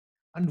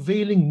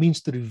Unveiling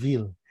means to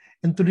reveal.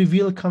 And to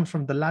reveal comes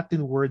from the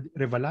Latin word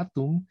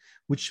revelatum,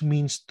 which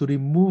means to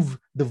remove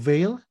the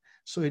veil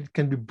so it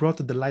can be brought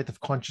to the light of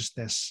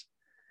consciousness.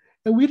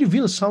 And we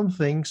reveal some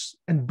things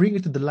and bring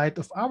it to the light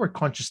of our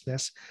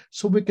consciousness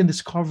so we can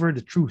discover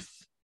the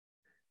truth.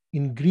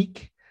 In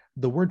Greek,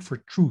 the word for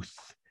truth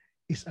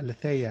is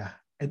aletheia,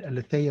 and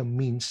aletheia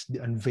means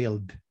the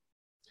unveiled.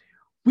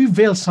 We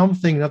veil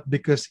something not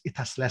because it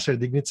has lesser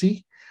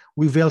dignity.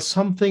 We veil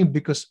something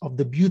because of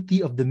the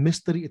beauty of the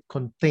mystery it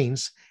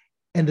contains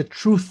and the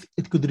truth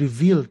it could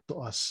reveal to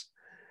us.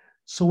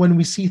 So when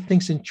we see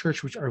things in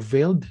church which are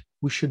veiled,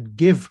 we should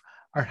give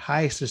our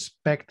highest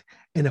respect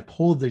and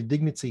uphold their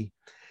dignity.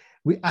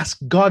 We ask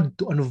God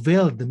to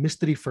unveil the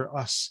mystery for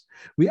us.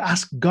 We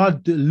ask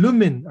God to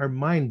illumine our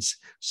minds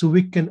so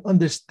we can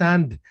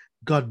understand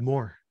God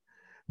more.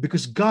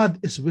 Because God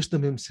is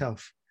wisdom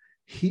himself.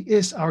 He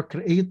is our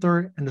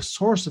creator and the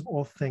source of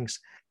all things,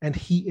 and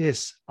he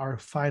is our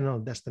final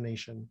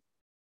destination.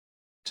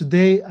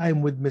 Today,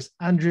 I'm with Miss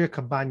Andrea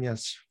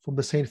Cabañas from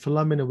the St.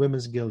 Philomena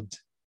Women's Guild.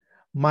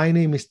 My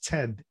name is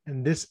Ted,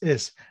 and this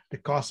is the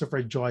Cause of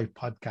Our Joy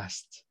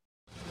podcast.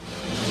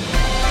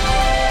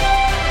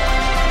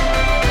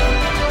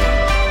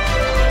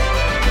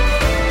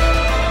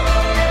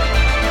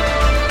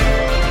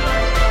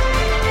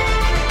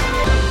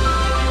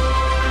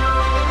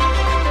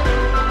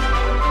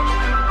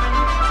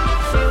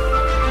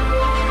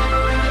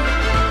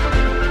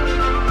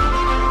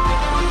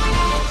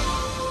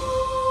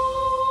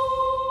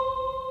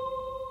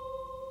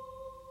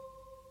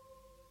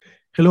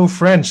 Hello,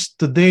 friends.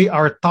 Today,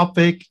 our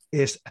topic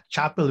is a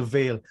chapel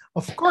veil.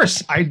 Of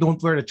course, I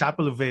don't wear a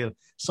chapel veil.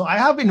 So I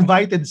have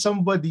invited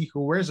somebody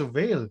who wears a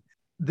veil.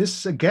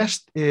 This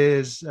guest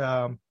is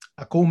a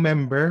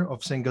co-member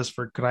of Singles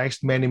for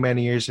Christ many,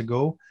 many years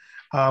ago.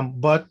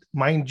 But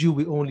mind you,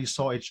 we only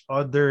saw each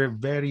other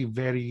very,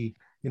 very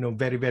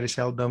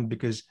seldom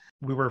because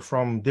we were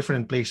from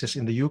different places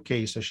in the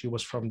UK. So she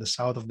was from the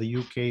south of the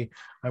UK.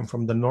 I'm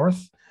from the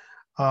north.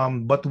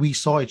 But we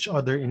saw each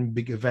other in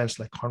big events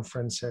like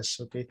conferences.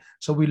 Okay,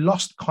 so we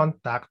lost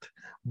contact,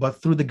 but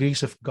through the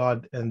grace of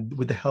God and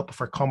with the help of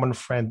our common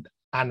friend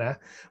Anna,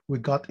 we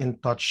got in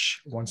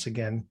touch once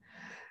again.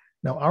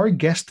 Now, our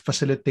guest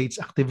facilitates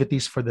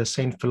activities for the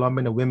St.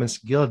 Philomena Women's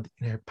Guild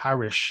in her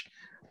parish.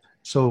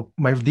 So,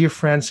 my dear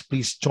friends,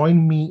 please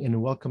join me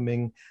in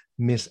welcoming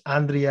Miss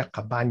Andrea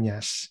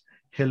Cabañas.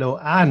 Hello,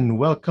 Anne.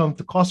 Welcome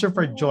to Cause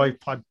for Joy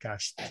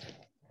podcast.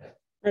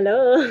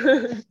 Hello.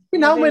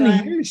 In how many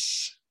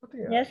years?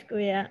 Yes,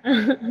 Kuya.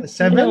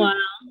 7?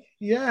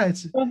 Yeah,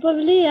 it's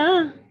probably,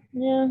 yeah.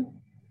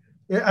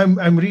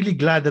 I'm really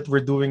glad that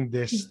we're doing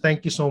this.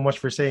 Thank you so much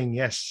for saying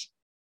yes.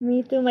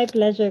 Me too. My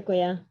pleasure,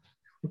 Kuya.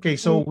 Okay,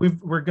 so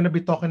we're going to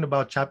be talking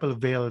about chapel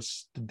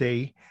veils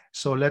today.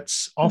 So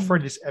let's offer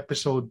this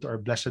episode to our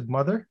Blessed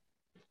Mother.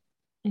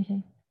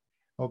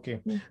 Okay.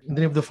 In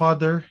the name of the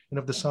Father, and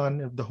of the Son,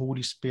 and of the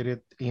Holy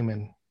Spirit.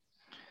 Amen.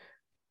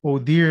 Oh,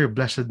 dear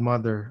Blessed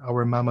Mother,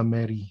 our Mama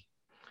Mary,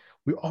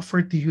 we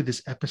offer to you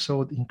this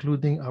episode,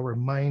 including our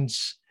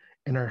minds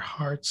and our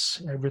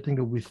hearts, everything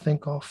that we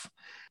think of,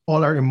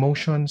 all our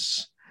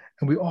emotions,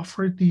 and we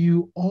offer to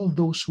you all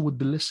those who would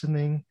be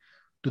listening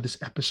to this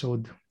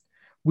episode.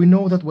 We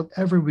know that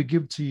whatever we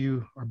give to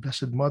you, our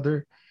Blessed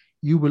Mother,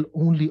 you will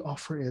only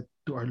offer it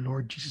to our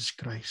Lord Jesus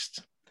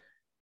Christ.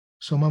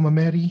 So, Mama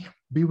Mary,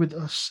 be with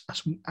us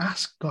as we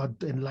ask God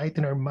to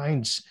enlighten our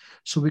minds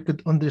so we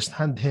could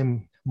understand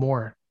Him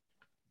more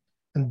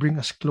and bring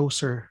us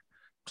closer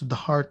to the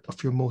heart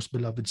of your most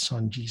beloved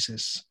Son,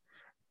 Jesus.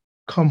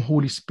 Come,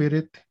 Holy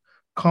Spirit,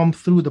 come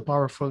through the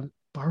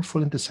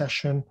powerful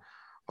intercession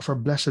of our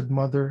Blessed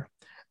Mother,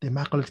 the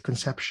Immaculate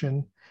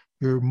Conception,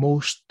 your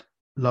most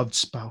loved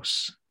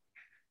spouse.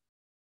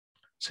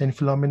 Saint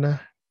Philomena,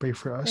 pray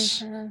for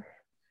us.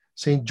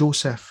 Saint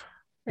Joseph,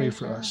 pray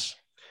for us.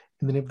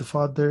 In the name of the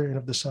Father, and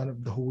of the Son, and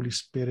of the Holy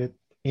Spirit.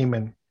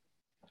 Amen.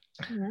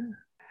 Amen.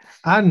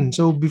 Anne,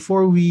 so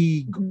before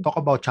we talk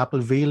about chapel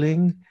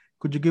veiling,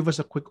 could you give us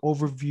a quick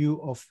overview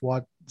of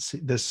what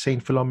the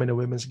St. Philomena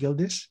Women's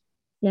Guild is?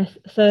 Yes.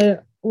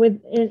 So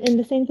in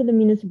the St.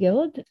 Philomena's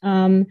Guild,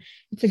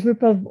 it's a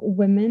group of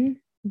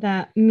women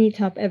that meet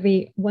up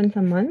every once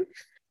a month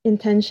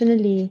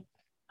intentionally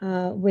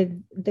with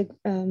the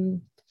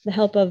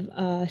help of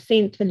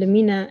St.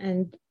 Philomena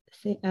and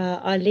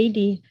Our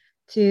Lady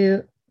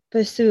to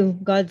pursue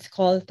God's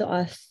call to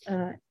us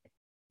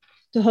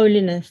to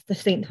holiness, to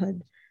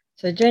sainthood.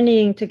 So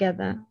journeying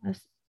together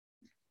as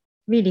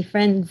really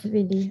friends,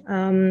 really.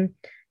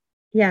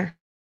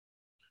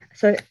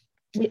 So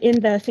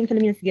in the St.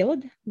 Philomena's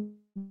Guild,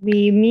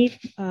 we meet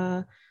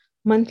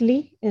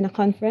monthly in a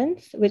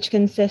conference, which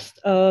consists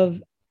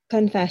of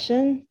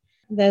confession.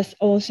 There's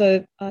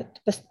also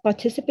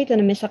participate in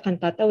a Missa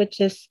Cantata, which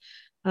is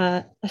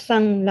a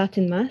sung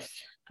Latin Mass.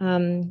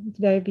 It's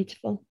very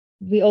beautiful.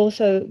 We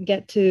also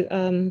get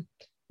to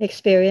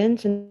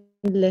experience and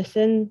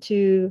listen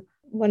to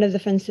one of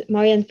the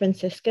Marian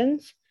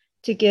Franciscans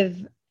to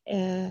give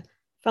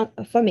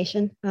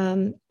formation.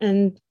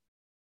 And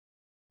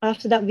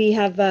after that, we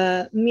have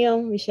a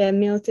meal. We share a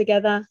meal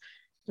together,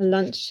 a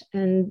lunch,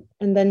 and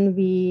then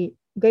we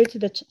go to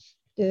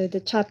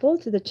the chapel,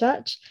 to the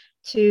church,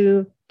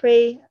 to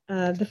pray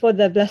before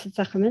the Blessed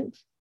Sacrament.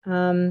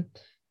 And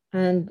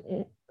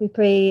we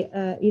pray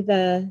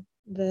either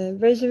the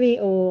Rosary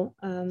or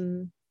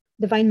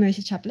Divine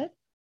Mercy Chaplet,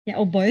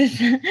 or both.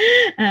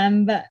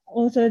 But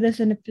also there's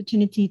an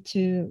opportunity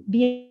to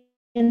be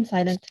in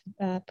silent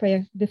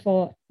prayer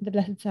before the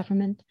Blessed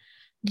Sacrament,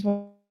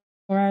 before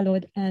our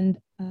Lord. And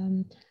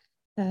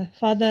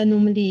Father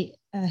normally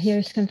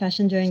hears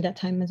confession during that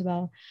time as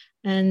well.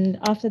 And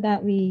after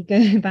that, we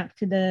go back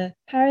to the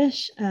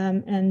parish,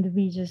 and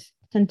we just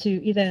tend to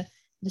either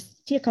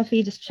just tea or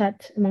coffee, just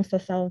chat amongst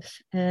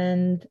ourselves,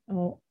 and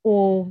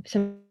or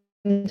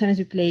sometimes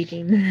we play a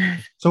game.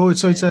 So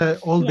it's an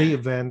all-day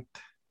event,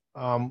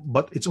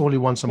 but it's only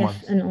once a month.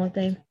 Yes, an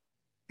all-day.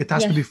 It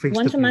has to be face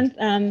once to a month.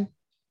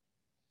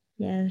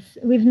 Yes,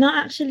 we've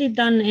not actually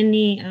done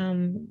any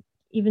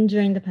even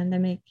during the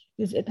pandemic,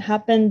 because it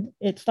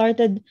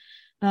started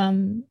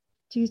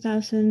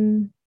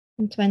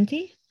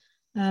 2020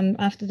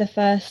 after the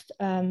first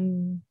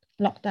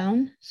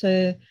lockdown.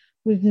 So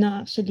we've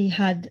not actually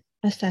had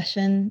a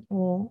session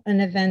or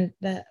an event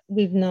that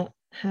we've not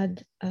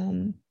had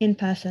in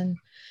person.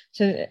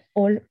 So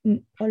all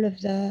of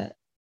the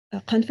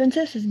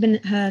conferences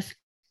has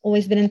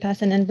always been in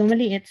person, and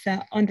normally it's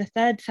on the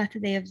third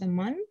Saturday of the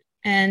month,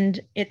 and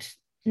it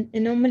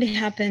normally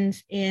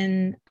happens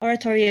in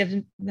Oratory of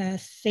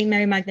St.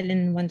 Mary Magdalene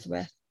in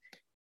Wandsworth.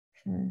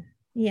 So,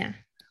 yeah.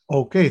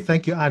 Okay,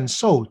 thank you, Anne.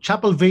 So,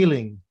 chapel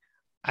veiling.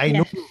 I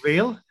know you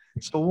veil.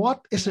 So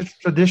what is the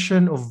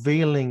tradition of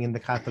veiling in the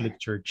Catholic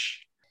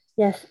Church?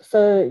 Yes,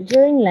 so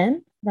during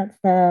Lent, that's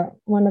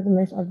one of the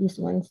most obvious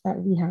ones that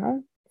we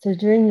have. So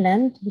during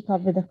Lent, we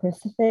cover the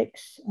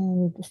crucifix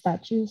and the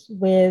statues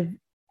with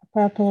a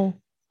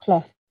purple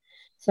cloth.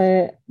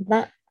 So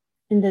that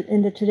in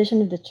the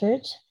tradition of the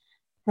Church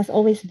has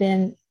always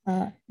been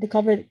they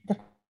cover the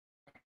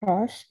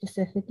cross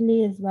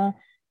specifically as well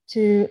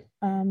to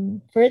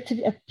for it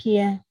to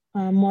appear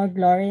more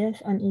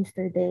glorious on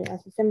Easter Day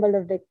as a symbol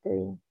of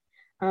victory.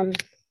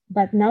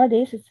 But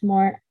nowadays it's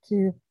more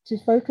to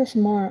focus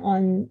more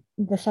on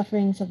the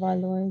sufferings of our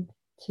Lord,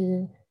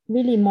 to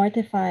really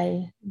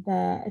mortify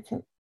it's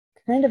a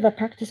kind of a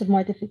practice of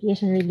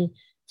mortification, really,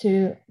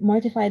 to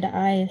mortify the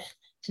eyes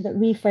so that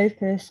we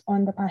focus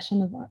on the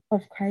passion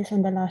of Christ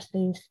on the last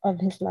days of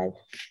his life.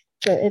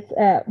 So it's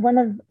one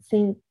of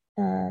St.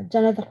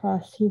 John of the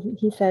Cross,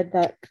 he said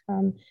that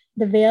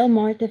the veil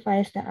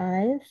mortifies the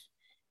eyes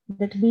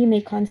that we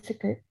may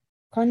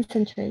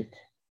concentrate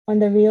on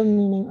the real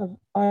meaning of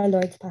our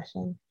Lord's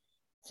passion.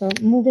 So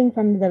moving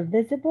from the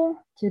visible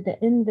to the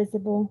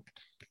invisible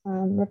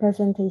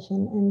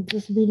representation, and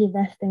just really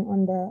resting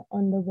on the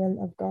will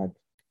of God.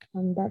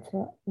 That's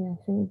what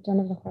St. John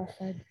of the Cross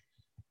said.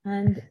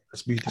 And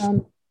that's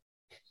beautiful.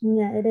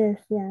 Yeah, it is.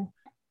 Yeah,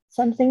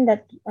 something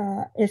that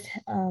is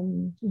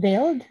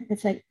veiled.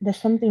 It's like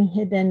there's something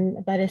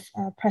hidden that is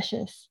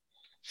precious.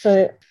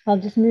 So I'll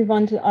just move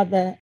on to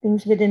other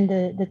things within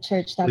the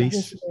church that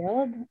is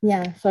veiled.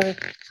 Yeah. So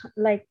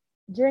like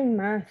during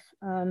Mass,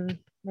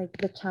 like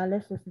the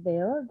chalice is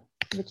veiled,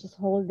 which is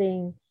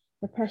holding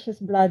the precious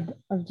blood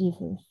of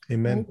Jesus.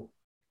 Amen. Right?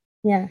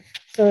 Yeah.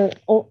 So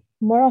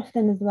more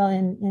often as well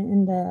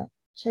in the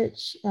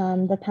church,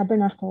 the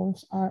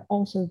tabernacles are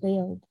also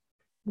veiled,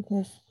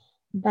 because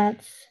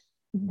that's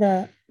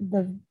the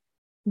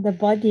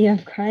body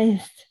of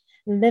Christ,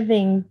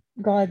 living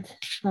God.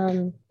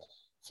 So,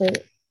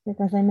 like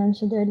as I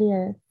mentioned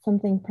earlier,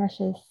 something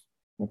precious.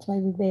 That's why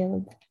we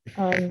veiled.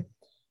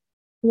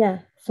 Yeah.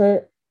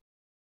 So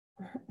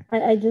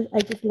I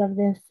just love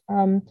this.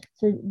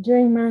 So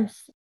during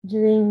Mass,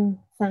 during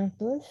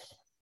Sanctus,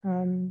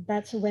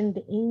 that's when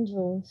the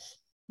angels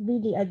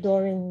really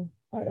adoring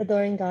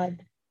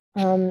God.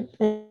 And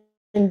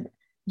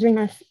during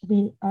Mass,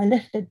 we are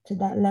lifted to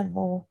that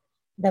level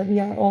that we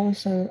are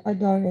also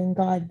adoring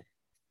God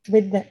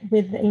with the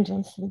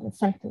angels, with the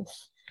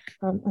Sanctus,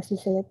 as we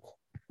say it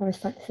or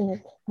sing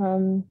it.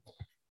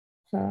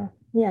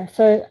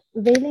 So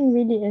veiling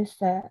really is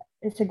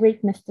it's a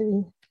great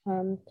mystery.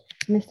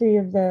 Mystery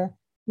of the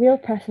real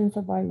presence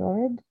of our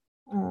Lord,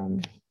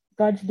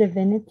 God's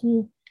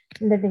divinity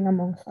living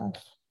amongst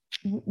us.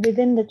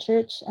 Within the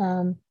church,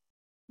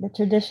 the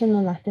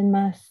traditional Latin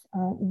Mass,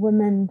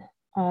 women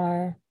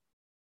are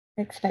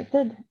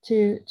expected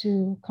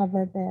to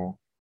cover their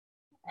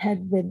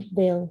head with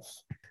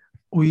veils.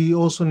 We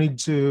also need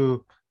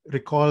to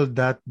recall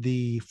that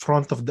the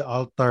front of the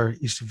altar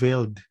is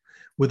veiled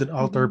with an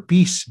altar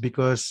piece,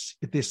 because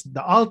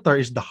the altar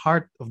is the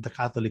heart of the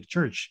Catholic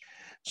Church.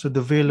 So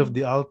the veil of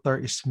the altar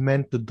is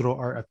meant to draw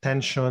our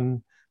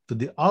attention to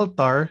the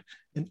altar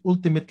and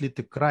ultimately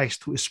to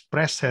Christ, who is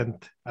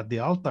present at the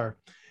altar.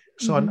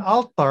 So an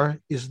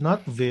altar is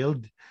not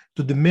veiled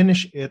to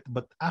diminish it,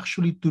 but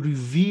actually to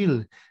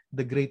reveal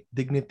the great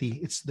dignity.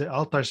 It's the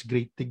altar's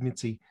great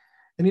dignity.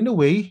 And in a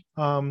way,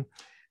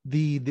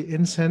 the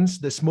incense,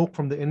 the smoke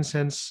from the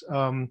incense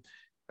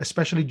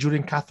especially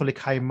during Catholic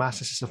high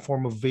masses, is a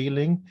form of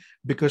veiling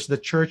because the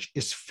church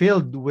is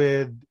filled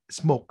with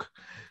smoke.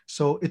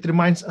 So it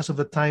reminds us of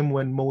the time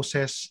when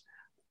Moses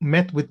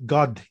met with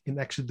God in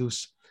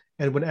Exodus.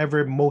 And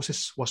whenever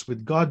Moses was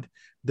with God,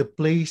 the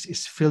place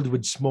is filled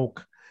with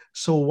smoke.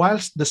 So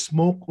whilst the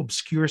smoke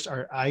obscures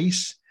our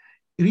eyes,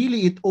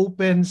 really it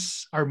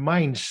opens our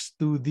minds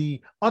to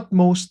the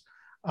utmost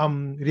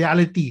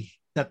reality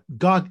that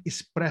God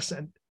is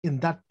present in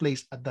that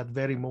place at that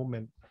very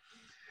moment.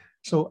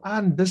 So,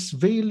 Anne, does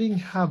veiling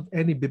have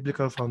any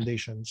biblical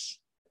foundations?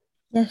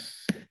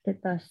 Yes, it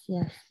does.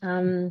 Yes.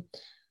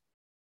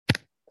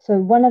 So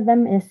one of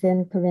them is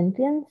in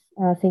Corinthians.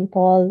 St.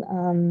 Paul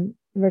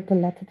wrote a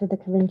letter to the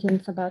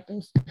Corinthians about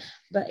this,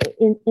 but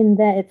in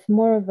there it's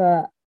more of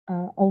a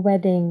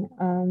wedding,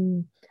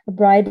 a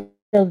bridal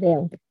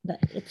veil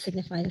that it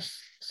signifies.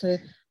 So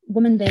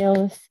woman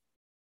veils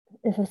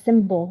is a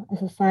symbol,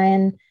 is a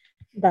sign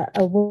that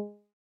a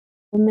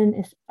woman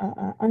is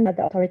under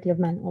the authority of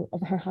man,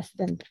 of her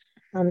husband.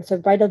 So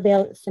bridal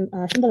veil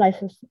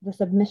symbolizes the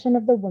submission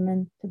of the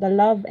woman to the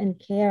love and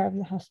care of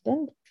the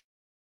husband.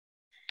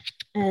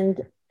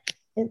 And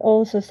it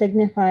also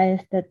signifies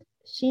that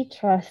she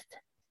trusts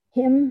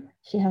him,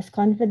 she has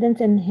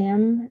confidence in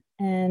him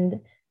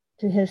and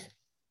to his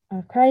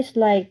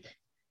Christ-like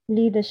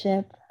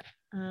leadership,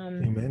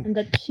 and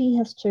that she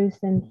has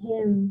chosen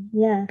him.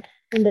 Yeah,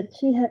 and that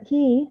she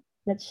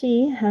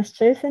has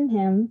chosen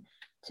him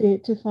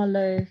to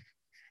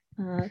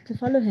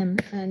follow him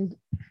and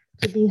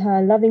to be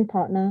her loving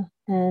partner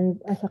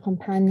and as a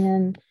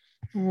companion,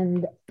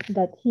 and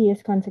that he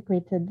is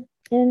consecrated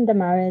in the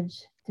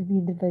marriage to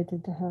be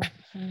devoted to her.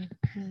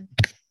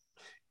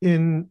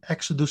 In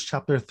Exodus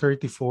chapter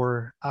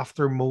 34,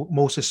 after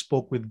Moses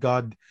spoke with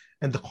God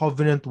and the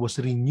covenant was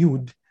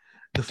renewed,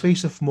 the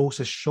face of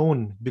Moses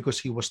shone because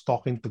he was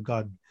talking to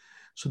God.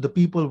 So the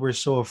people were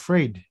so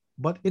afraid,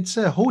 but it's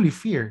a holy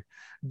fear.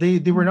 They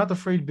were not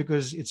afraid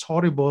because it's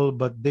horrible,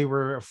 but they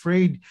were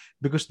afraid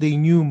because they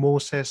knew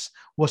Moses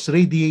was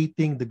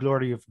radiating the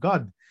glory of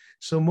God.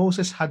 So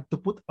Moses had to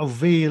put a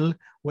veil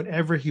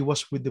whenever he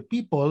was with the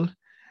people,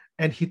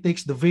 and he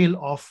takes the veil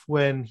off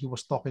when he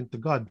was talking to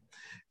God.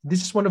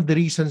 This is one of the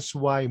reasons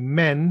why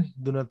men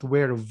do not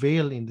wear a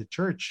veil in the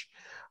church.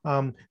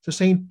 So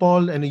St.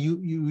 Paul, and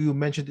you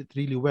mentioned it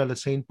really well, that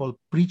St. Paul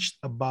preached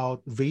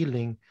about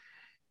veiling,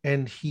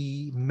 and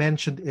he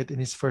mentioned it in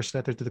his first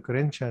letter to the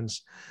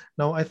Corinthians.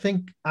 Now, I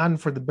think, Anne,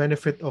 for the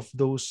benefit of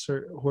those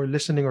who are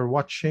listening or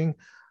watching,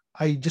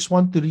 I just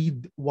want to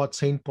read what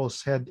St. Paul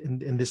said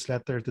in this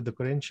letter to the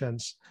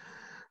Corinthians.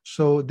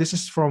 So this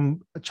is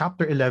from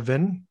chapter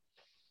 11.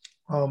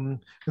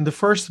 And the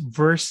first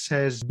verse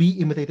says,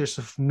 "Be imitators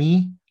of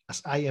me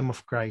as I am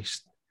of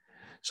Christ."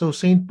 So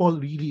St.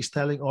 Paul really is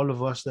telling all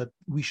of us that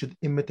we should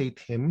imitate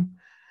him.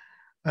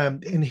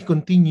 And he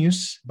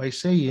continues by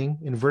saying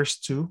in verse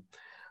 2,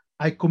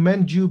 "I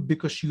commend you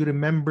because you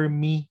remember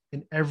me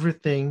in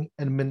everything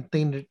and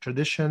maintain the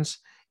traditions,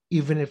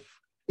 even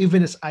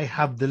as I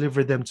have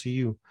delivered them to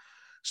you."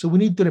 So we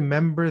need to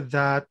remember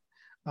that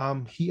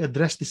he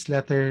addressed this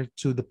letter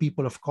to the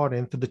people of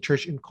Corinth, to the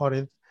church in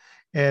Corinth.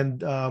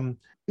 And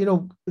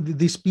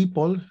these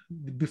people,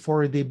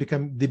 before they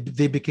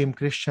became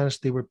Christians,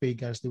 they were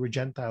pagans, they were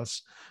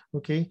Gentiles.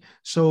 Okay,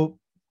 so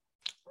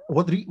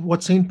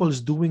what Saint Paul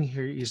is doing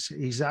here is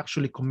he's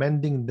actually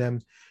commending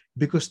them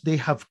because they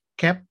have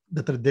kept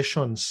the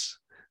traditions,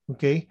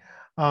 okay,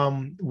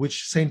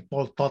 which Saint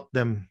Paul taught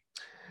them.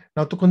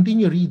 Now, to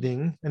continue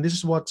reading, and this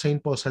is what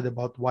Saint Paul said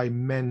about why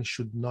men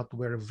should not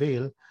wear a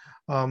veil.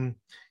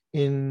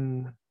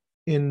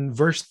 In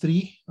verse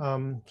 3,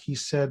 he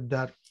said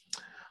that,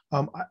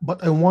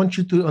 "But I want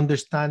you to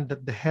understand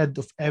that the head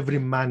of every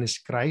man is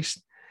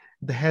Christ,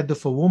 the head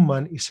of a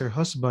woman is her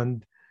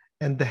husband,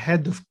 and the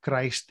head of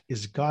Christ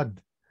is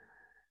God."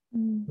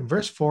 In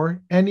verse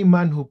 4, "Any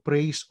man who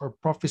prays or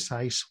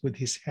prophesies with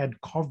his head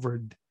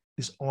covered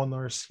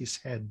dishonors his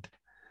head."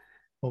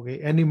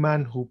 Okay, any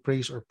man who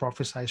prays or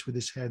prophesies with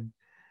his head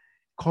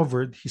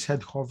covered,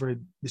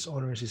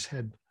 dishonors his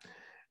head.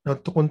 Now,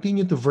 to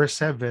continue to verse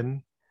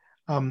 7,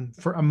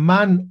 "For a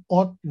man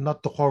ought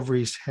not to cover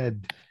his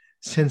head,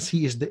 since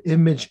he is the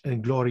image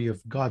and glory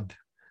of God,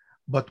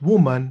 but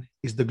woman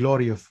is the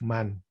glory of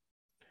man."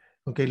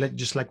 Okay,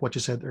 just like what you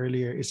said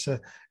earlier, it's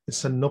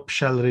a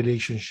nuptial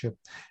relationship.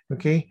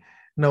 Okay,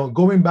 now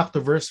going back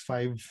to verse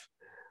 5,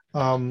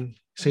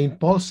 Saint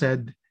Paul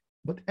said,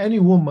 "But any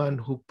woman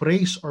who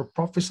prays or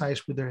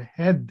prophesies with her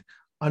head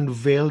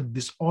unveiled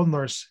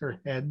dishonors her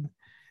head.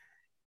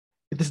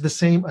 It is the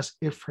same as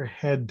if her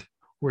head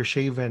were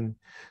shaven."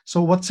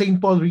 So what Saint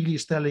Paul really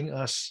is telling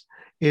us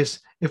is,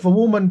 if a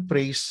woman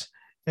prays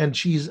and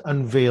she's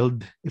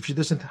unveiled, if she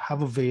doesn't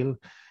have a veil,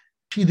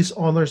 she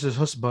dishonors her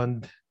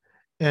husband,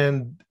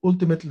 and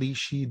ultimately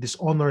she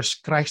dishonors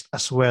Christ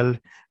as well,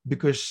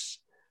 because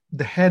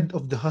the head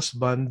of the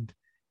husband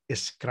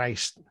is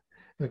Christ.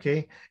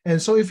 Okay,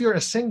 and so if you're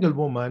a single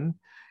woman,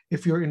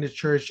 if you're in the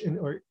church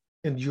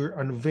and you're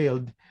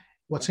unveiled,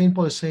 what Saint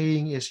Paul is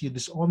saying is you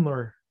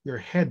dishonor your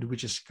head,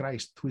 which is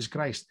Christ, who is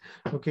Christ.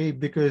 Okay,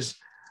 because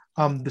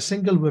the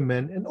single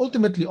women, and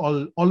ultimately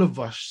all of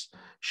us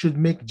should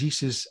make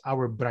Jesus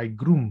our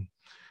bridegroom.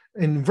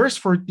 In verse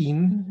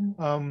 14,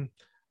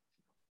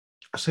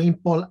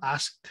 St. Paul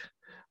asked,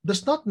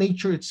 "Does not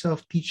nature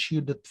itself teach you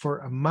that for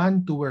a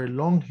man to wear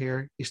long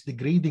hair is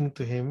degrading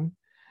to him?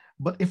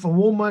 But if a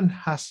woman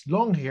has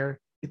long hair,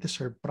 it is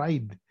her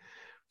pride.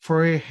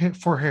 For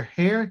her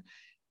hair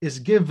is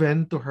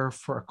given to her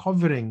for a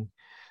covering."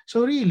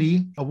 So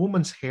really, a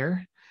woman's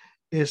hair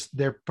is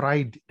their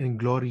pride and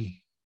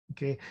glory.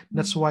 Okay,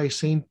 that's why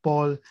St.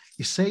 Paul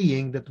is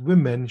saying that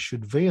women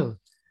should veil.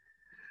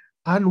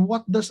 And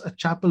what does a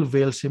chapel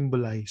veil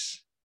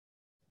symbolize?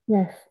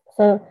 Yes.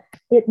 So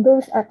it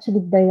goes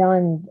actually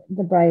beyond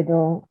the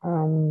bridal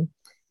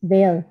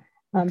veil.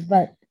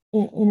 But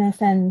in a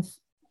sense,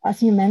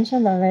 as you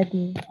mentioned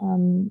already,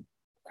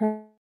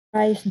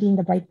 Christ being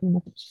the bridegroom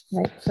of the church,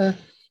 right? So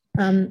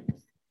um,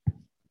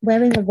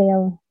 wearing a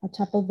veil, a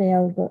chapel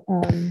veil,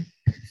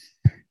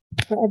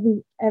 for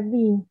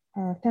every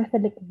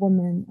Catholic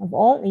woman of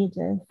all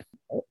ages,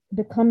 it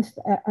becomes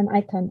an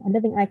icon, a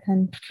living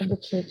icon of the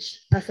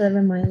church, as a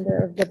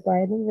reminder of the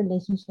bridal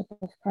relationship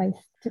of Christ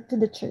to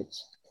the church.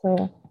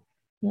 So,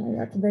 yeah,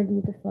 that's very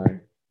beautiful.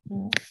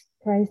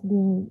 Christ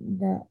being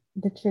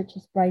the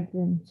church's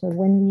bridegroom. So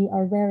when we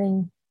are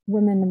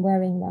women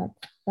wearing that,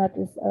 that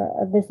is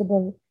a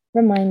visible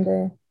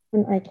reminder,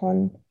 an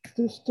icon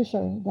to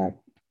show that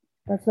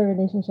that's the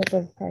relationship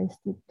of Christ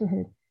to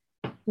her,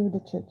 to the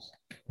church.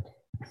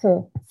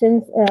 So,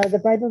 since the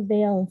bridal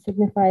veil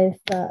signifies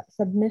the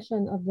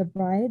submission of the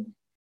bride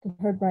to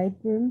her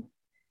bridegroom,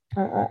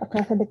 a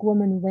Catholic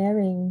woman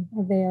wearing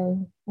a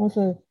veil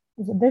also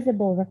is a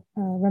visible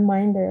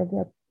reminder of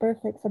the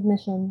perfect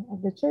submission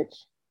of the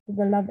church to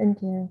the love and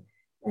care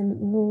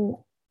and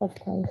rule of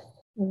Christ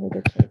over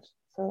the church.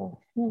 So,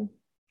 yeah.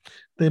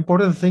 The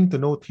important thing to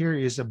note here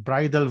is a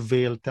bridal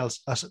veil tells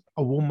us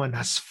a woman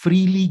has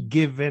freely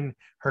given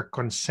her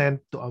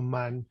consent to a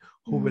man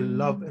who will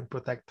love and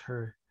protect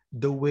her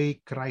the way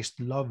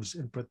Christ loves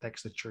and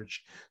protects the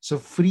church. So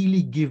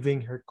freely giving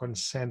her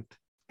consent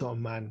to a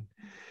man.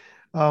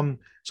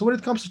 So when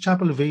it comes to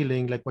chapel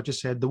veiling, like what you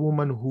said, the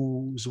woman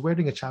who's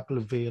wearing a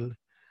chapel veil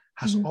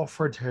has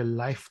offered her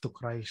life to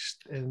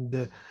Christ. And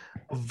a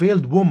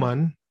veiled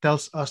woman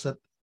tells us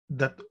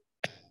that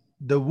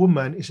the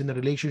woman is in a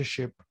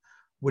relationship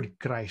with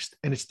Christ.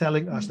 And it's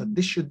telling us that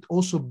this should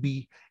also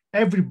be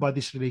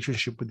everybody's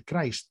relationship with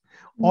Christ.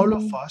 All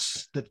of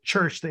us, the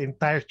church, the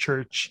entire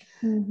church,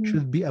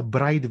 should be a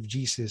bride of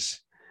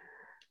Jesus.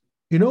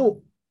 You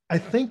know, I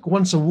think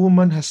once a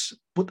woman has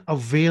put a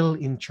veil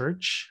in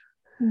church,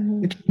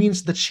 it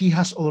means that she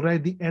has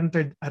already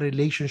entered a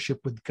relationship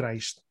with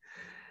Christ.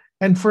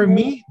 And for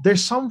me,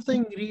 there's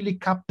something really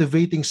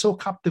captivating, so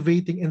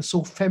captivating and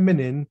so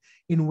feminine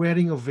in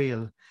wearing a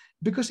veil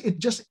because it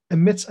just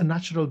emits a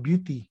natural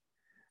beauty.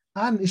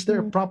 And is there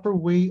a proper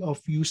way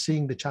of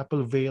using the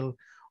chapel veil,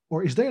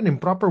 or is there an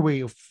improper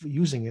way of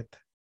using it?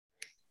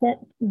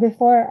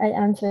 Before I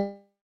answer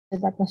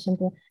that question,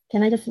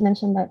 can I just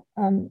mention that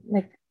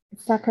like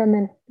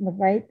sacrament,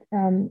 right?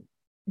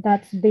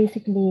 That's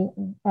basically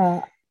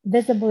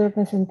visible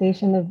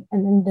representation of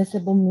an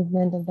invisible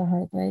movement of the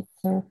heart, right?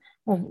 So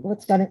of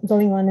what's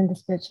going on in the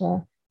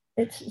spiritual.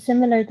 It's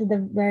similar to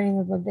the wearing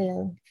of a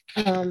veil,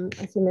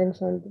 as you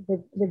mentioned,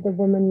 with the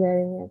woman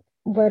wearing it.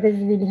 What is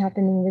really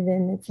happening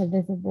within? It's a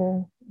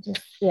visible,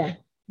 just yeah.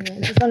 Yeah, I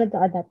just wanted to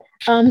add that.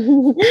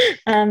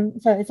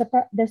 So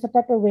there's a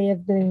proper way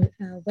of doing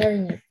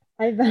wearing it.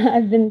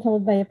 I've been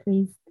told by a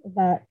priest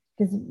that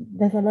because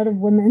there's a lot of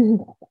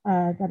women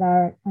that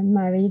are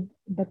unmarried,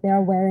 but they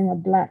are wearing a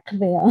black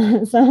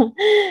veil. So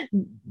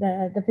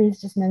the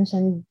priest just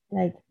mentioned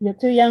like you're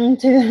too young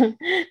to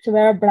to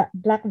wear a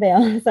black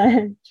veil.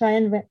 So try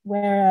and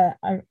wear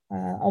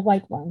a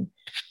white one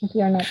if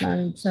you're not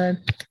married. So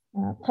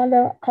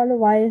color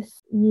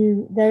wise,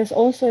 there's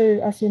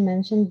also, as you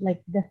mentioned,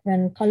 like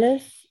different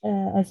colors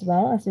as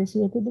well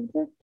associated with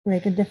it,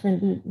 like a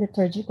different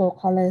liturgical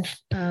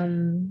colors.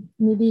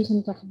 Maybe you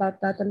can talk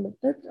about that a little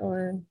bit,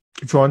 or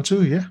If you want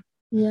to, yeah.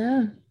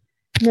 yeah,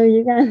 no,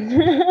 you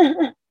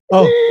can.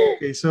 Oh,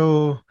 okay.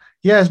 So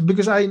yes,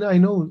 because I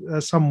know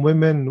some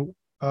women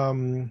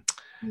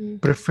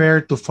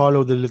prefer to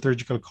follow the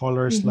liturgical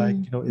colors, like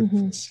if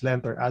it's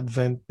Lent or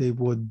Advent, they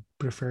would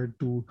prefer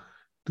to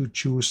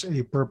choose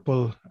a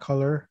purple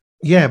color.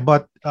 Yeah,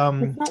 but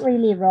it's not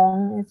really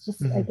wrong. It's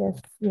just I guess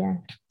yeah.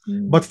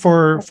 But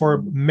for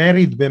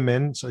married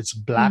women, so it's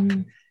black,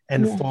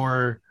 and Yeah.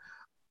 for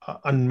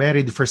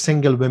unmarried, for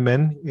single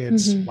women,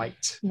 it's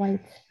white.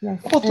 White, yes.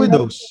 How about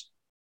widows?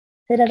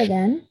 Say that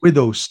again.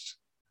 Widows.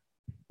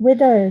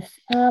 Widows.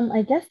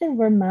 I guess they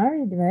were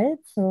married, right?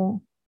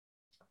 So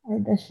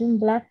I'd assume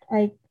black.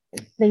 Don't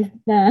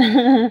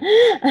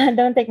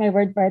take my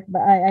word for it,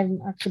 but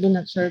I'm actually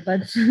not sure.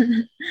 But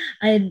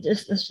I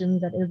just assumed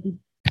that it would be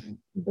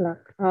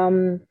black.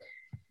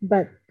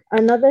 But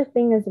another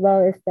thing as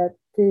well is that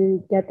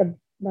to get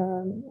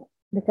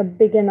like a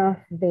big enough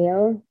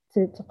veil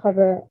to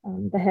cover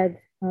the head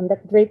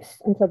that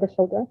drapes until the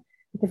shoulder.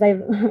 Because I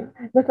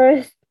the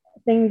first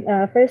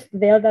first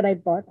veil that I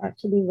bought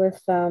actually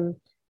was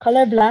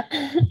color black,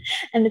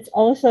 and it's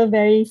also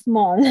very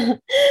small,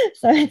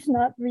 so it's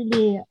not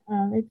really.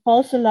 It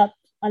falls a lot.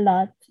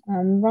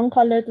 Wrong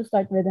color to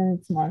start with, and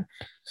it's small.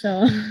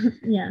 So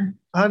yeah.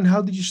 And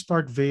how did you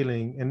start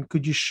veiling? And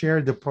could you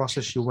share the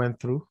process you went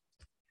through?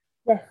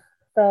 Yes.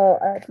 So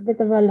it's a bit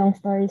of a long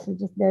story, so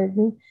just bear with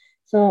me.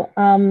 So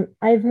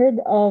I've heard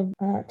of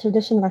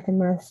traditional Latin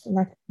Mass,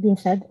 like being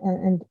said,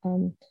 and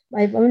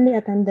I've only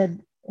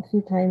attended a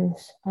few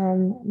times.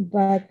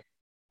 But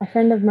a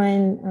friend of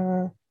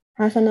mine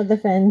has another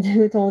friend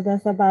who told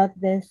us about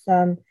this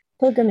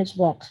pilgrimage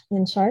walk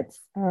in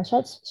Shorts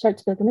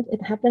pilgrimage.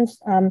 It happens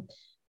on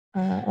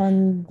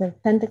the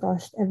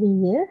Pentecost every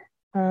year.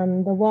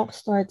 The walk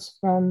starts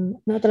from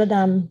Notre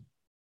Dame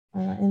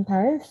in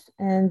Paris,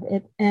 and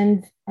it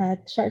ends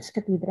at Chartres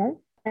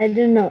Cathedral. I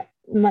didn't know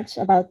much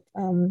about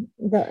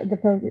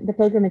the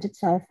pilgrimage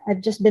itself.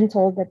 I've just been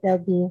told that there'll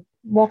be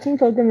walking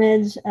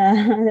pilgrimage,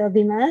 there'll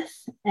be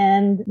mass,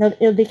 and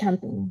it'll be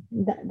camping.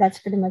 That's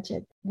pretty much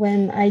it.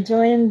 When I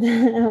joined,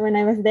 when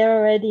I was there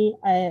already,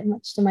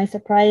 much to my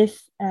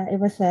surprise, it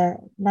was a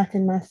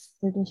Latin mass,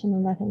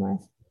 traditional Latin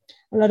mass.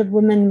 A lot of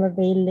women were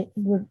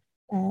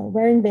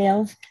wearing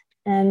veils,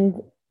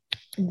 and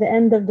the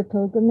end of the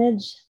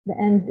pilgrimage, the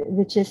end,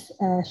 which is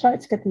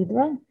Chartres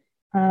Cathedral.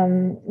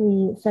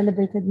 We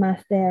celebrated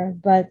Mass there,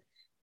 but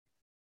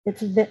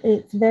it's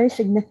very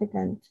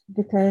significant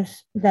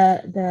because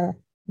the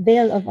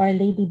veil of Our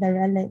Lady, the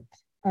relic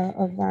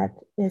of that,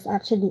 is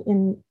actually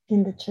in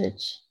the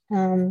church,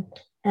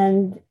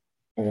 and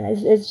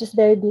it's just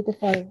very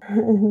beautiful.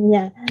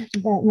 Yeah,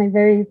 my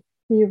very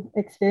few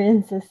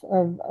experiences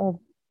of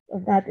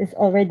that is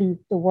already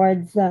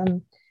towards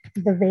the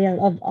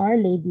veil of Our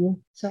Lady.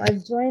 So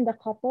I've joined a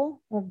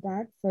couple of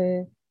that.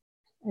 So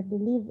I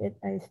believe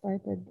I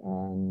started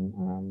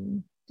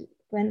on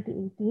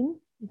 2018,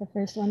 the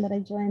first one that I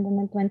joined, and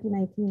then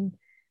 2019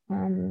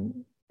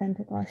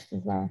 Pentecost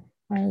as well.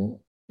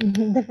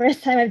 The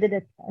first time I did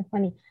it,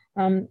 funny.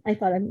 I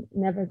thought I'm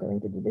never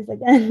going to do this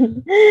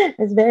again.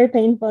 It's very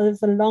painful.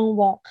 It's a long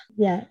walk.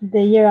 Yeah,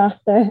 the year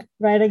after,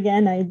 right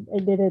again, I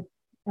did it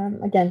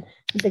again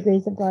with the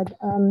grace of God.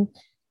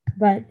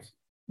 But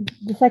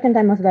the second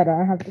time was better,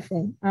 I have to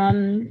say.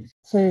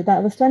 So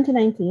that was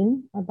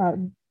 2019, about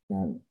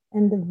the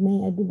end of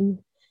May, I believe.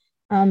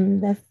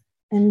 And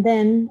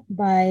then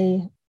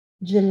by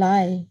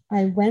July,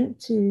 I went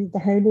to the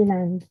Holy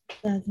Land.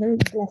 That's very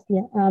blessed,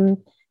 yeah.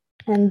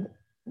 And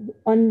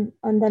on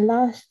the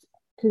last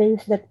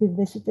place that we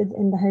visited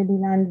in the Holy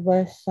Land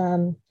was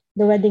the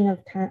wedding of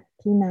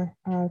Tina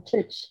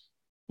Church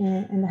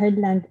in the Holy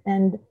Land.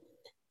 And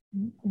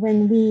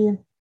when we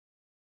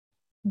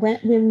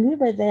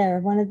were there,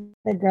 one of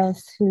the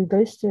girls who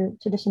goes to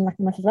traditional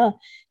Latin Mass as well,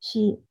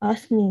 she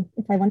asked me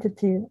if I wanted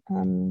to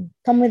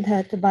come with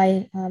her to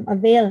buy a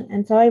veil.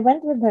 And so I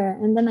went with her,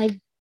 and then I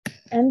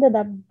ended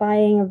up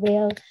buying a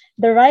veil,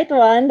 the right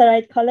one, the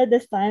right color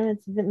this time.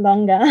 It's a bit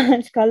longer.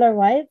 It's color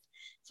white.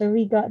 So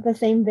we got the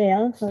same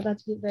veil. So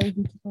that's very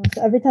beautiful.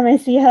 So every time I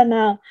see her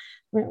now,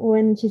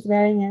 when she's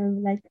wearing it,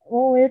 I'm like,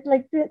 oh, we're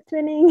like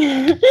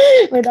twinning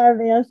with our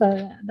veil.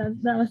 So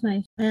that was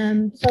nice.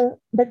 So,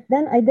 but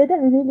then I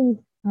didn't really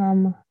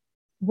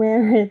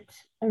wear it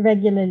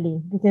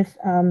regularly because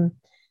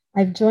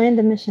I've joined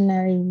the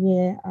missionary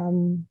year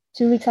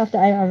 2 weeks after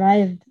I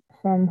arrived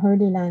from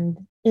Holy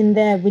Land. In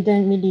there, we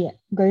don't really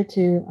go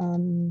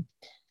to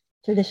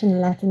traditional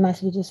Latin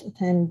Mass. We just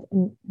attend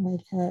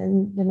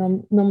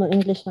the normal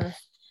English Mass.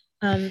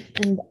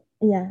 And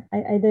yeah,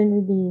 I don't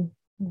really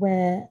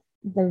wear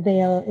the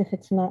veil if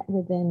it's not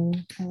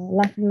within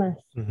Latin Mass.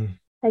 Mm-hmm.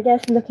 I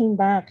guess looking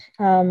back,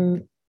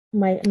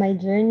 my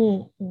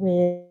journey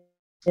with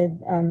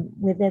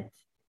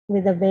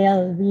the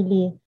veil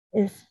really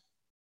is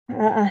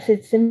as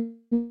it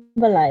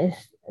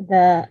symbolized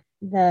the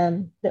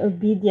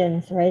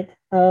obedience, right,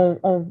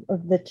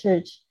 of the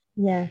church.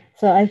 Yeah,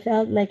 so I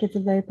felt like it's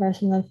very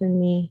personal for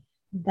me,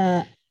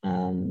 that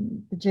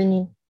the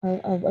journey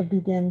of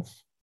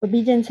obedience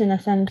in a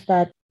sense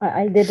that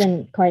I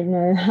didn't quite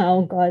know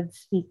how God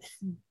speaks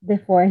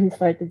before he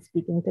started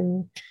speaking to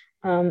me.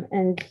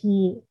 And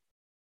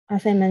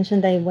as I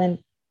mentioned, I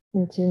went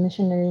into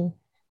missionary,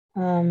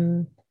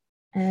 and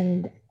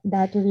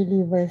that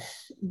really was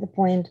the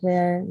point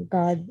where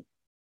God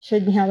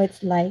showed me how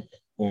it's like,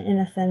 in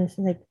a sense,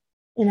 like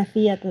in a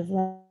fiat as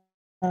well,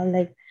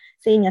 like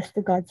saying yes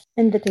to God's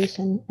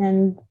invitation.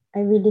 And I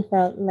really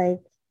felt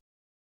like,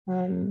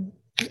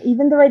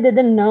 even though I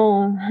didn't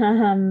know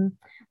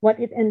what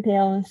it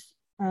entails,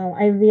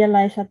 I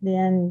realized at the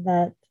end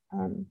that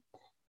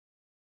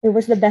it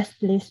was the best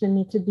place for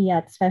me to be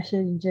at,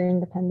 especially during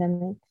the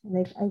pandemic.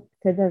 Like I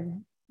could have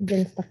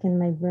been stuck in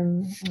my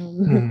room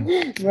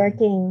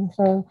working.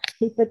 So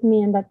he put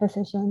me in that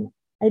position.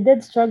 I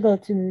did struggle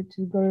to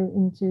go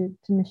into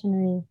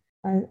missionary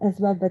as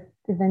well, but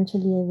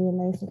eventually I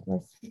realized it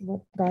was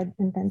what God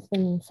intends for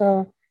me.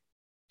 So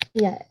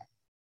yeah,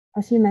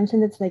 as you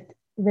mentioned, it's like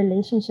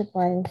relationship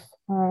wise.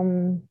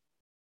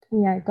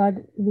 Yeah,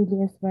 God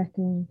really is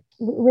working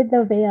with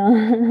the veil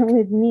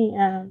with me.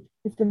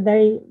 It's a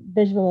very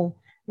visual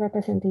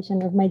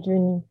representation of my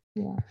journey.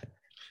 Yeah.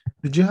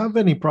 Did you have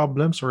any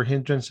problems or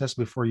hindrances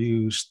before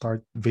you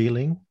start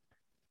veiling?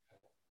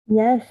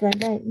 Yes,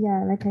 right.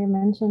 Yeah, like I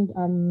mentioned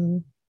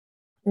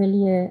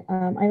earlier,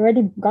 I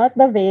already got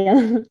the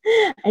veil.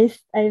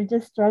 I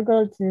just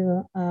struggled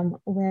to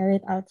wear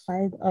it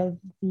outside of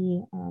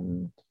the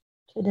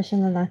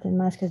traditional Latin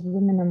mass because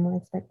women are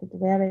more expected to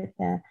wear it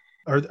there.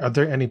 Are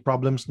there any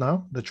problems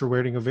now that you're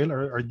wearing a veil,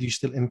 or do you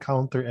still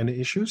encounter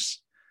any issues?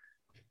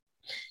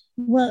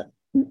 Well,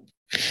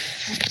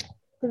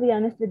 to be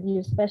honest with you,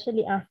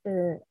 especially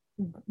after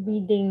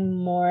reading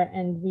more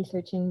and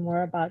researching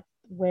more about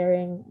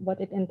wearing what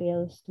it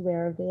entails to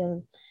wear a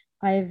veil,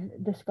 I've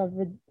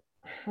discovered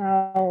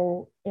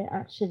how it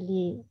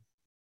actually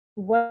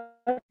what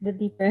the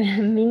deeper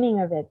meaning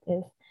of it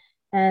is.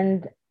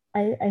 And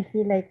I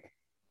feel like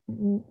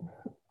mm,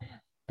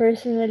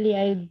 personally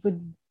I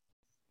would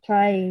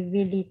try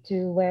really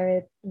to wear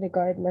it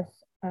regardless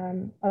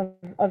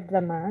of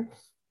the mass,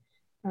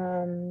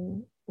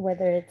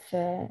 whether it's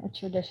a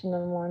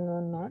traditional one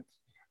or not.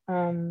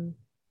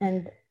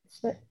 And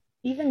so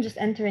even just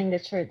entering the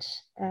church,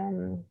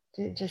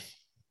 to just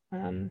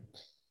um,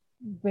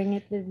 bring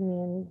it with me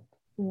and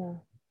yeah,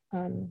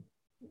 um,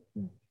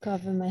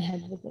 cover my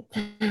head with it.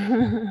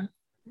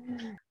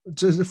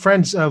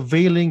 Friends,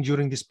 veiling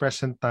during this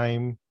present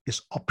time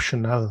is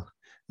optional.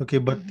 Okay,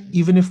 but Mhm.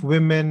 even if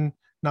women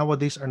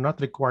nowadays are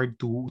not required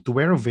to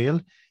wear a veil,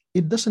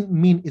 it doesn't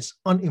mean it's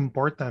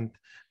unimportant.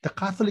 The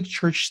Catholic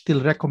Church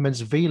still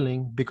recommends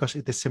veiling because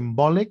it is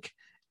symbolic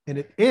and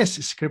it is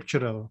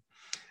scriptural.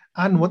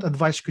 And what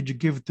advice could you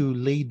give to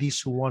ladies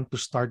who want to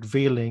start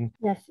veiling?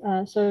 Yes,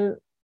 so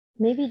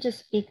maybe just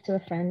speak to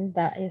a friend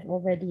that is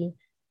already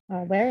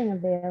wearing a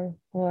veil,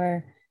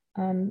 or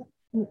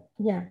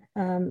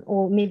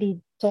or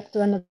maybe talk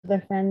to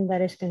another friend that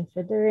is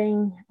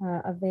considering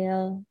a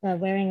veil,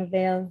 wearing a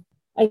veil.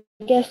 I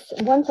guess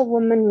once a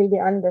woman really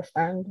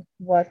understands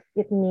what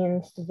it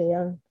means to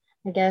veil,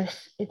 I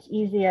guess it's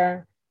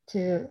easier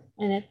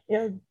and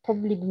it'll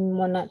probably be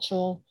more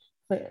natural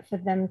for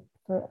them,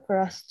 for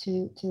us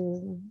to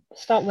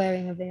start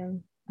wearing a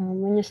veil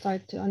when you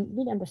start to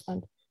really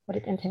understand what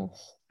it entails.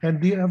 And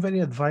do you have any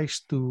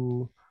advice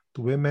to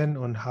women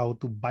on how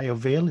to buy a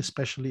veil,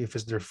 especially if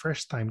it's their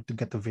first time to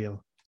get a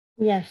veil?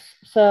 Yes.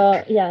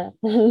 So yeah,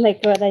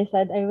 like what I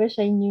said, I wish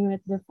I knew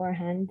it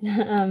beforehand.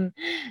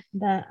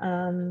 That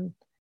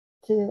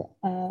to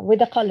with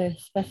the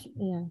colors,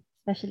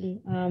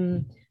 especially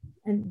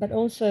and but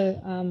also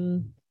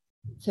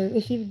so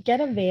if you get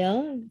a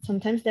veil,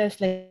 sometimes there's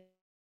like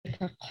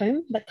a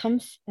comb that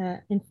comes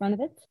in front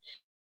of it,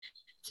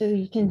 so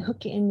you can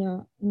hook it in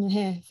your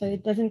hair, so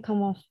it doesn't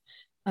come off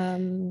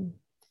um,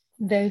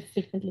 very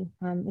frequently.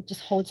 It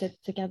just holds it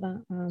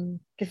together.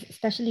 Because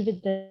especially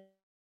with the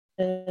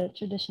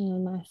traditional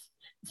mass,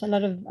 it's a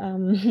lot of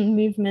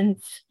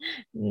movements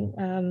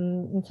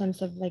in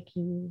terms of like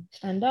you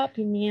stand up,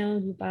 you kneel,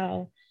 you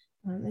bow,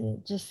 and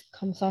it just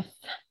comes off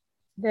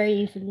very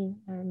easily.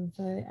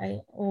 So I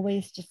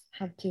always just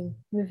have to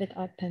move it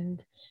up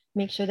and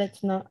make sure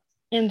that's not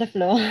in the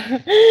floor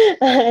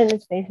and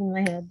it stays in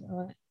my head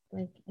or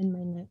like in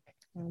my neck.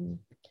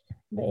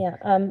 But yeah,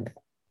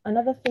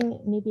 another thing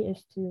maybe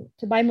is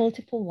to buy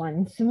multiple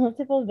ones,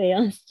 multiple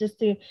veils, just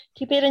to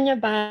keep it in your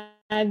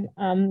bag,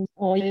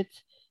 or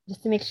it's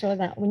just to make sure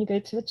that when you go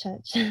to a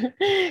church,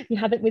 you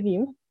have it with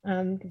you.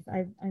 Because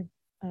I've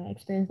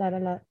experienced that a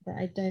lot, that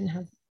I don't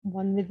have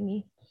one with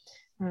me.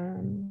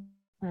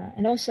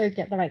 And also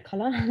get the right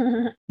color.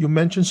 You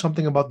mentioned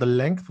something about the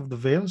length of the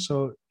veil,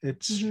 so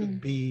it should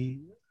Mhm.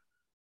 be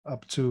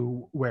up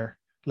to where?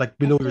 Like Up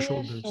below to your your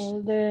shoulders.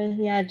 shoulder,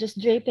 yeah, just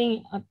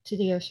draping up to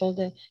your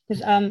shoulder.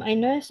 Because I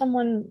know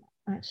someone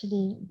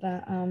actually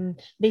that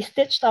they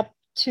stitched up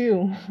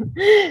two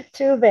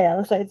two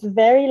veils, so it's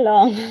very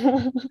long.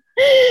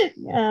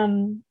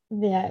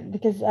 Yeah,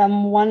 because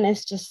one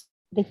is just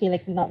they feel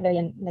like not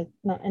very like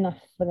not enough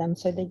for them,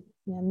 so they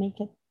make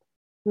it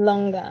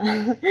longer.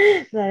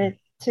 So it's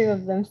two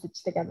of them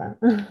stitched together.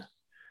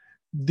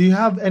 Do you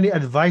have any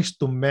advice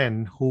to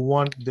men who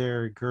want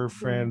their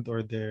girlfriend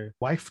or their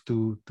wife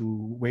to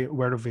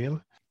wear a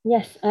veil?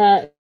 Yes.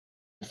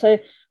 So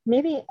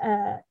maybe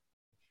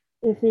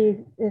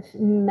if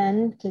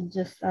men could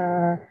just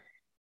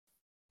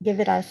give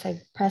it as a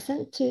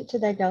present to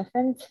their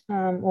girlfriend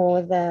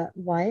or their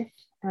wife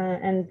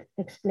and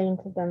explain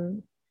to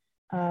them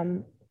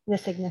um, the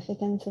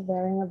significance of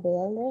wearing a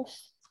veil is.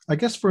 I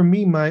guess for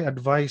me, my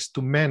advice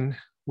to men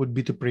would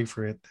be to pray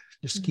for it.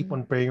 Just keep Mhm.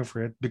 on praying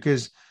for it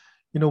because,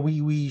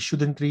 we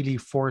shouldn't really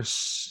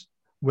force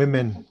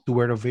women to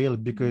wear a veil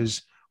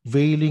because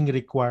veiling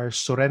requires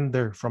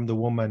surrender from the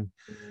woman.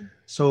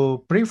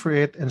 So pray for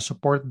it and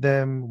support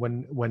them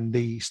when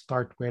they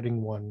start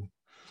wearing one.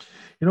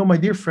 My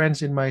dear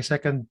friends, in my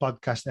second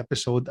podcast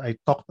episode, I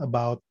talked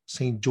about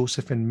Saint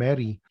Joseph and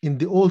Mary. In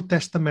the Old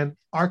Testament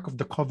Ark of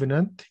the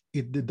Covenant,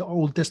 the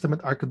Old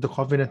Testament Ark of the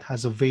Covenant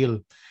has a veil.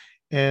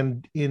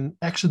 And in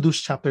Exodus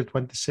chapter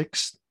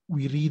 26,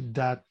 we read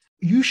that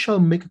you shall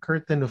make a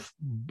curtain of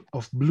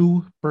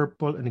blue,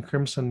 purple, and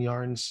crimson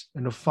yarns,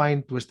 and of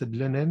fine twisted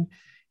linen.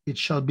 It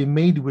shall be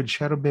made with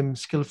cherubim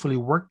skillfully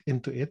worked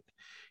into it.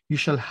 You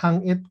shall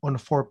hang it on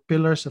 4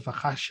 pillars of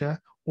acacia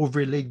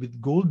overlaid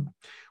with gold,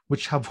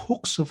 which have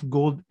hooks of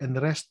gold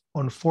and rest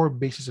on 4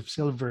 bases of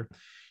silver.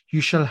 You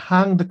shall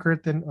hang the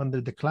curtain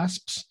under the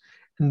clasps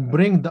and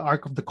bring the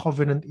ark of the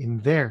covenant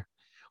in there,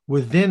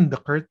 within the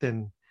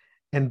curtain.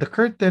 And the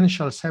curtain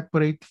shall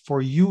separate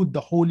for you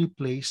the holy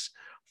place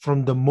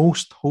from the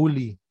most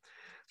holy.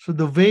 So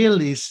the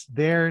veil is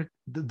there.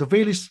 The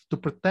veil is to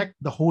protect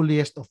the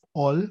holiest of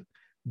all,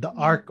 the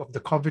ark of the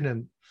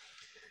covenant.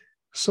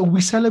 So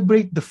we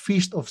celebrate the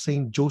feast of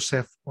Saint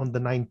Joseph on the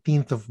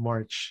 19th of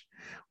March.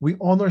 We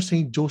honor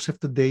Saint Joseph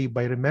today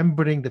by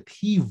remembering that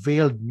he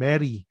veiled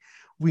Mary.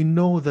 We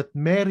know that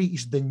Mary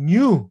is the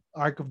new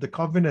ark of the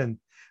covenant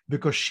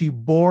because she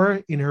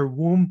bore in her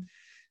womb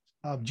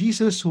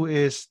Jesus, who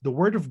is the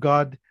Word of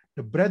God,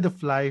 the bread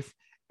of life,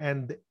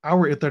 and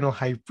our eternal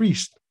high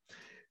priest.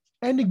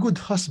 Any good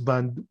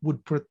husband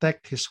would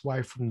protect his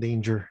wife from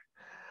danger.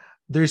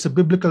 There is a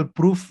biblical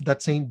proof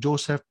that Saint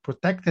Joseph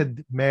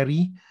protected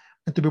Mary.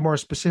 And to be more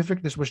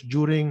specific, this was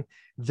during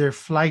their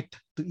flight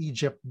to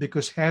Egypt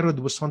because Herod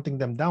was hunting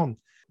them down.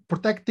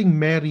 Protecting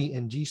Mary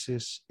and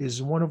Jesus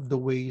is one of the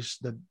ways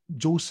that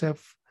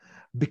Joseph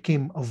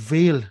became a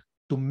veil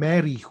to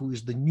Mary, who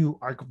is the new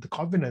Ark of the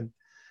Covenant.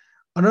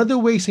 Another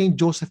way Saint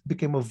Joseph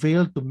became a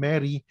veil to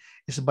Mary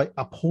is by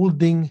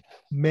upholding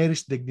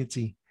Mary's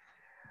dignity.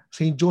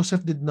 Saint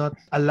Joseph did not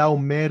allow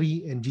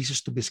Mary and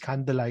Jesus to be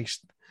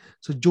scandalized.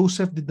 So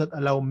Joseph did not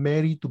allow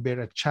Mary to bear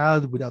a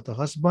child without a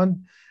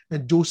husband,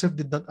 and Joseph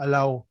did not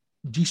allow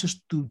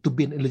Jesus to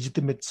be an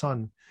illegitimate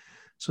son.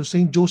 So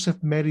Saint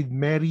Joseph married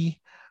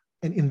Mary,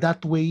 and in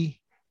that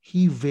way,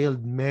 he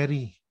veiled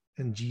Mary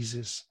and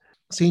Jesus.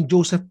 Saint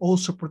Joseph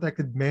also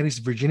protected Mary's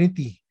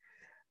virginity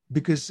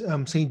because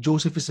Saint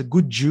Joseph is a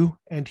good Jew,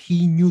 and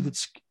he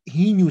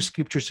knew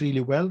scriptures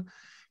really well.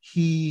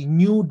 He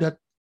knew that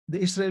the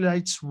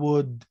Israelites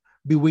would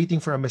be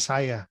waiting for a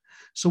Messiah.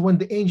 So when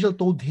the angel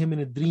told him in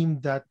a dream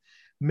that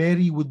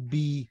Mary would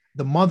be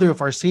the mother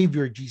of our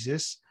Savior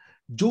Jesus,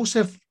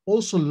 Joseph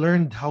also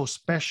learned how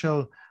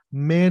special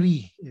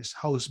Mary is,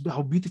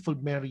 how beautiful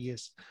Mary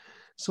is.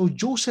 So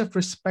Joseph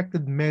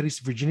respected Mary's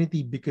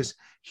virginity because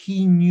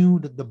he knew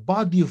that the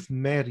body of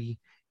Mary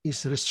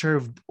is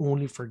reserved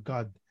only for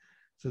God.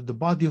 So the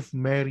body of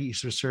Mary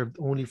is reserved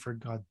only for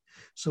God.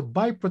 So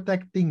by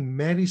protecting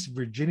Mary's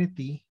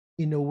virginity,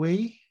 in a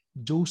way,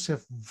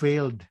 Joseph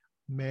veiled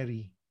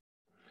Mary.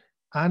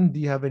 Anne, do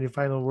you have any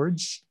final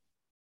words?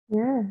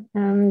 Yeah,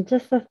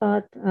 just a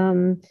thought.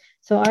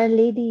 So Our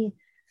Lady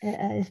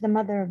is the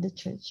mother of the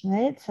church,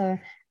 right? So,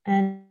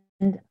 and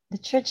the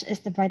church is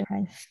the bride of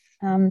Christ.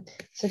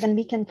 So then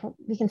we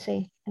can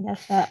say, I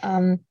guess, that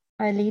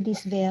Our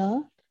Lady's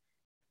veil,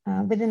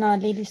 within Our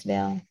Lady's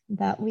veil,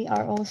 that we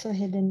are also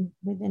hidden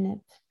within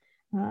it,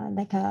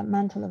 like a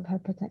mantle of her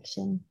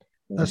protection.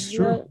 That's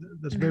true.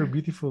 That's very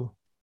beautiful.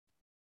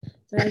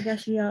 So I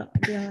guess we are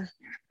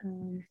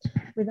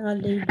with Our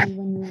Lady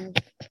when we are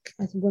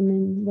as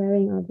women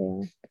wearing our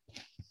veil.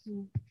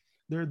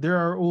 Yeah. There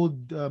are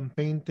old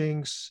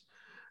paintings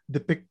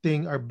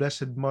depicting our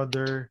Blessed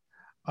Mother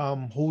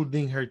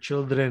holding her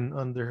children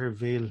under her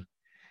veil.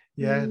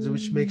 Yeah,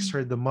 which makes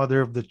her the mother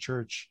of the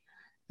church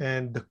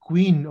and the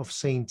queen of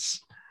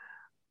saints.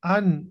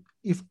 And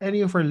if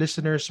any of our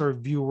listeners or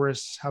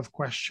viewers have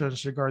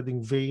questions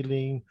regarding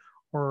veiling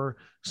or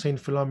St.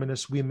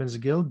 Philomena's Women's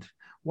Guild,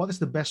 what is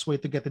the best way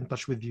to get in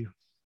touch with you?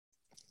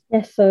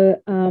 Yes, so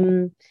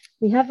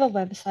we have a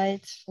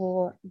website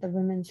for the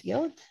Women's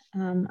Guild.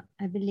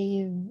 I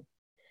believe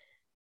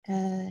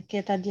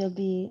Ketad, you'll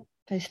be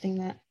posting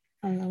that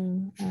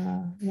along,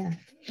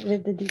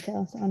 with the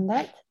details on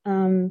that.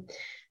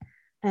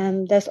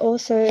 And there's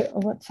also a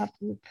WhatsApp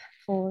group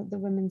for the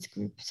women's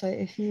group. So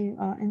if you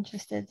are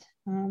interested,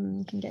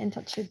 you can get in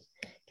touch with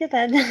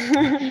Ketad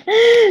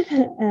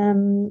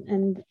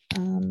and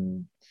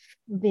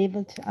be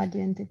able to add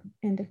you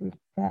in the group.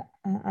 But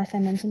as I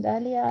mentioned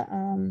earlier,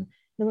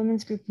 the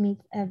women's group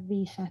meets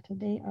every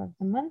Saturday of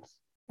the month,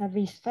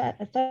 every third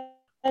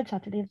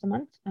Saturday of the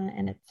month,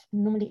 and it's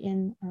normally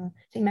in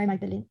St. Mary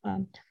Magdalene,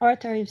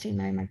 Oratory of St.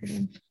 Mary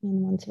Magdalene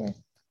in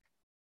Wandsworth.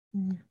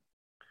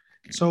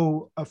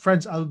 So,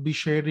 friends, I'll be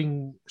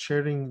sharing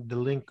the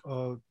link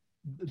of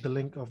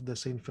the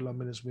St.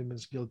 Philomena's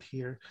Women's Guild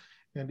here.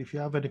 And if you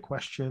have any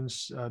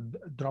questions,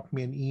 drop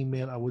me an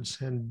email. I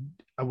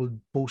will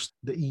post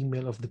the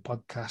email of the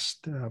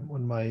podcast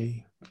on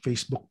my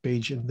Facebook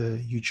page and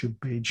the YouTube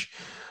page.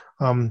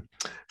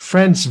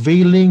 Friends,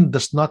 veiling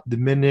does not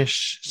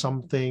diminish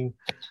something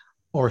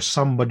or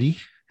somebody.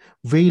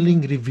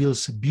 Veiling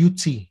reveals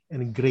beauty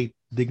and great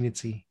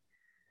dignity.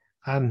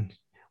 Anne,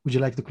 would you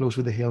like to close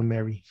with a Hail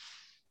Mary?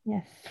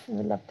 Yes, I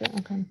would love to.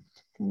 Okay. In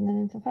the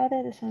name of the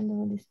Father, the Son, and the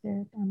Holy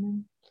Spirit.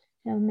 Amen.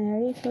 Hail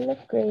Mary, full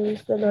of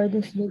grace, the Lord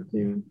is with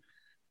you.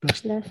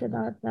 Blessed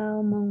art thou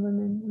among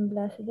women, and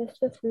blessed is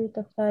the fruit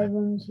of thy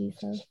womb,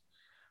 Jesus.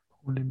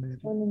 Holy Mary,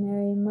 Holy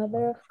Mary,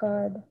 Mother of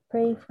God,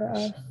 pray for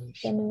us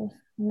sinners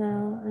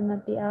now and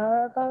at the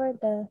hour of our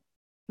death.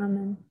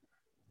 Amen.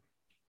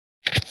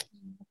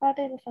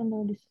 Father, the Son, and the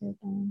Holy Spirit.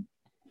 Amen.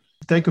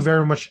 Thank you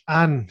very much,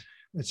 Anne.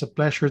 It's a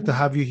pleasure to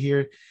have you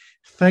here.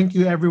 Thank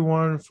you,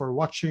 everyone, for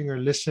watching or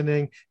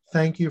listening.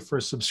 Thank you for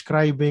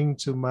subscribing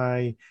to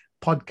my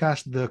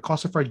podcast, the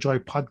Cause of Our Joy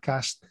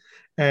podcast.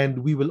 And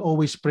we will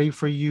always pray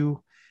for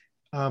you.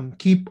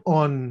 Keep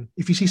on,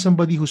 if you see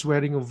somebody who's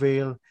wearing a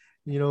veil,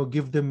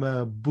 give them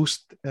a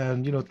boost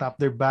and, tap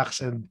their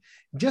backs and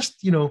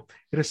just,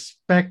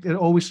 respect and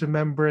always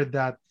remember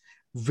that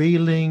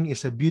veiling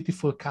is a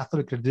beautiful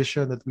Catholic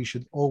tradition that we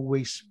should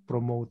always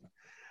promote.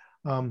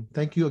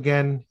 Thank you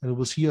again, and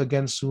we'll see you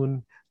again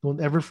soon.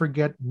 Don't ever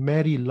forget,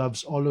 Mary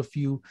loves all of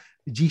you.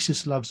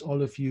 Jesus loves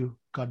all of you.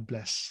 God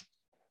bless.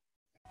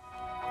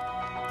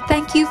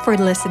 Thank you for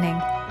listening.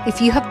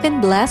 If you have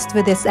been blessed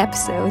with this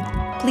episode,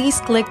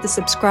 please click the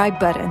subscribe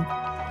button.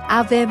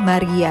 Ave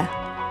Maria.